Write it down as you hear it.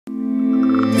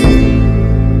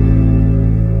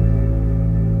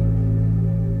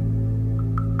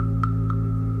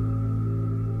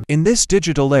In this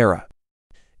digital era,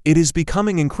 it is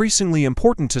becoming increasingly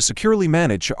important to securely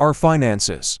manage our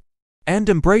finances and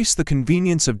embrace the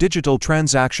convenience of digital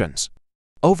transactions.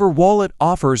 unauthorized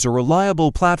offers a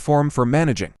reliable platform for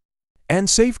managing and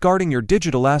safeguarding your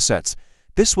digital assets.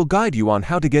 This will guide you on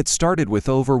how to get started with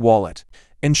unauthorized,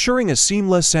 ensuring a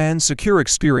seamless and secure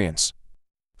experience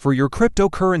for your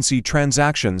cryptocurrency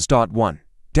transactions. 1.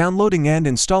 Downloading and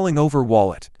installing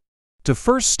unauthorized. The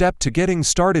first step to getting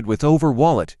started with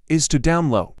unauthorized is to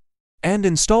download and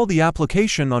install the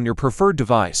application on your preferred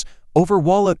device.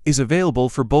 unauthorized is available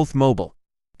for both mobile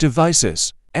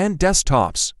devices and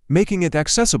desktops, making it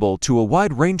accessible to a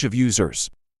wide range of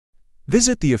users.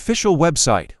 Visit the official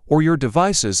website or your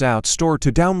device's app store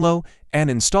to download and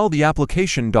install the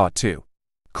application. 2.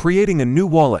 Creating a new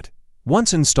wallet.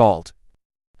 Once installed,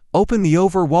 open the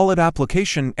unauthorized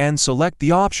application and select the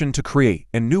option to create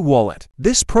a new wallet.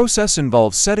 This process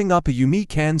involves setting up a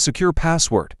unique and secure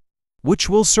password, which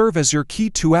will serve as your key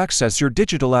to access your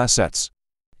digital assets.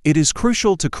 It is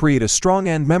crucial to create a strong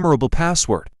and memorable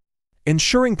password,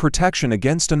 ensuring protection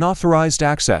against unauthorized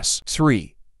access.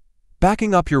 3.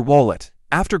 Backing up your wallet.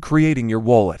 After creating your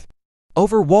wallet,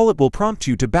 unauthorized will prompt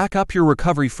you to back up your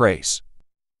recovery phrase.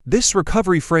 This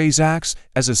recovery phrase acts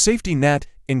as a safety net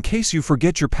in case you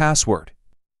forget your password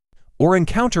or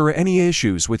encounter any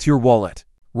issues with your wallet.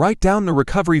 Write down the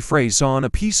recovery phrase on a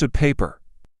piece of paper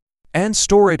and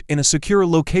store it in a secure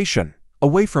location,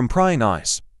 away from prying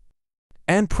eyes,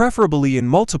 and preferably in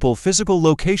multiple physical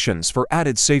locations for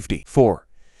added safety. 4.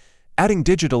 Adding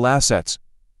digital assets.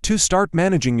 To start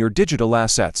managing your digital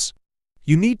assets,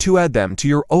 you need to add them to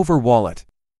your unauthorized.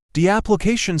 The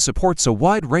application supports a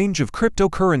wide range of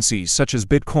cryptocurrencies such as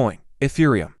Bitcoin,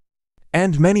 Ethereum,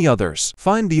 and many others.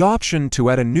 Find the option to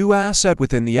add a new asset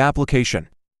within the application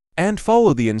and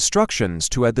follow the instructions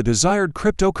to add the desired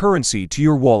cryptocurrency to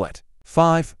your wallet.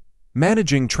 5.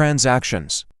 Managing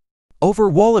transactions.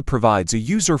 unauthorized provides a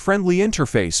user-friendly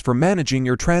interface for managing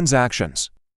your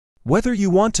transactions. Whether you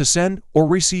want to send or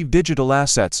receive digital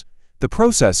assets, the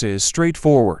process is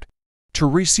straightforward. To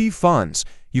receive funds,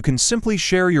 you can simply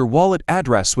share your wallet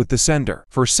address with the sender.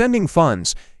 For sending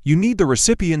funds, you need the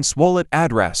recipient's wallet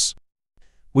address,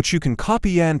 which you can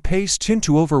copy and paste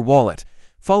into unauthorized,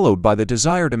 followed by the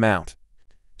desired amount.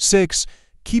 6.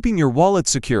 Keeping your wallet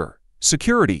secure.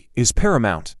 Security is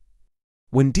paramount.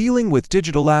 When dealing with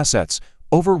digital assets,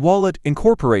 unauthorized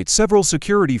incorporates several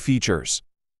security features,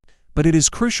 but it is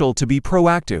crucial to be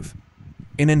proactive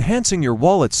in enhancing your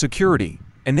wallet's security.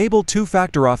 Enable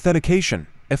two-factor authentication,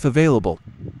 if available,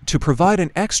 to provide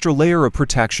an extra layer of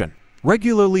protection.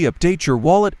 Regularly update your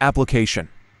wallet application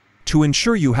to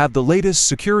ensure you have the latest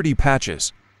security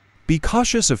patches. Be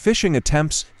cautious of phishing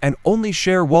attempts and only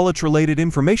share wallet-related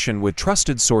information with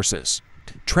trusted sources.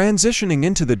 Transitioning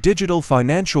into the digital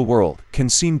financial world can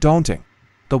seem daunting,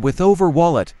 but with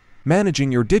unauthorized,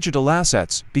 managing your digital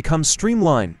assets becomes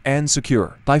streamlined and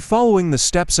secure. By following the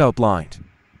steps outlined,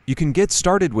 you can get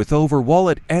started with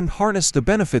unauthorized and harness the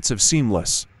benefits of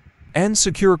seamless and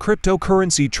secure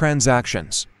cryptocurrency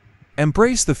transactions.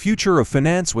 Embrace the future of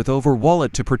finance with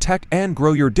unauthorized to protect and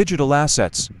grow your digital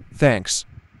assets. Thanks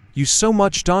you so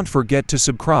much. Don't forget to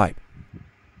subscribe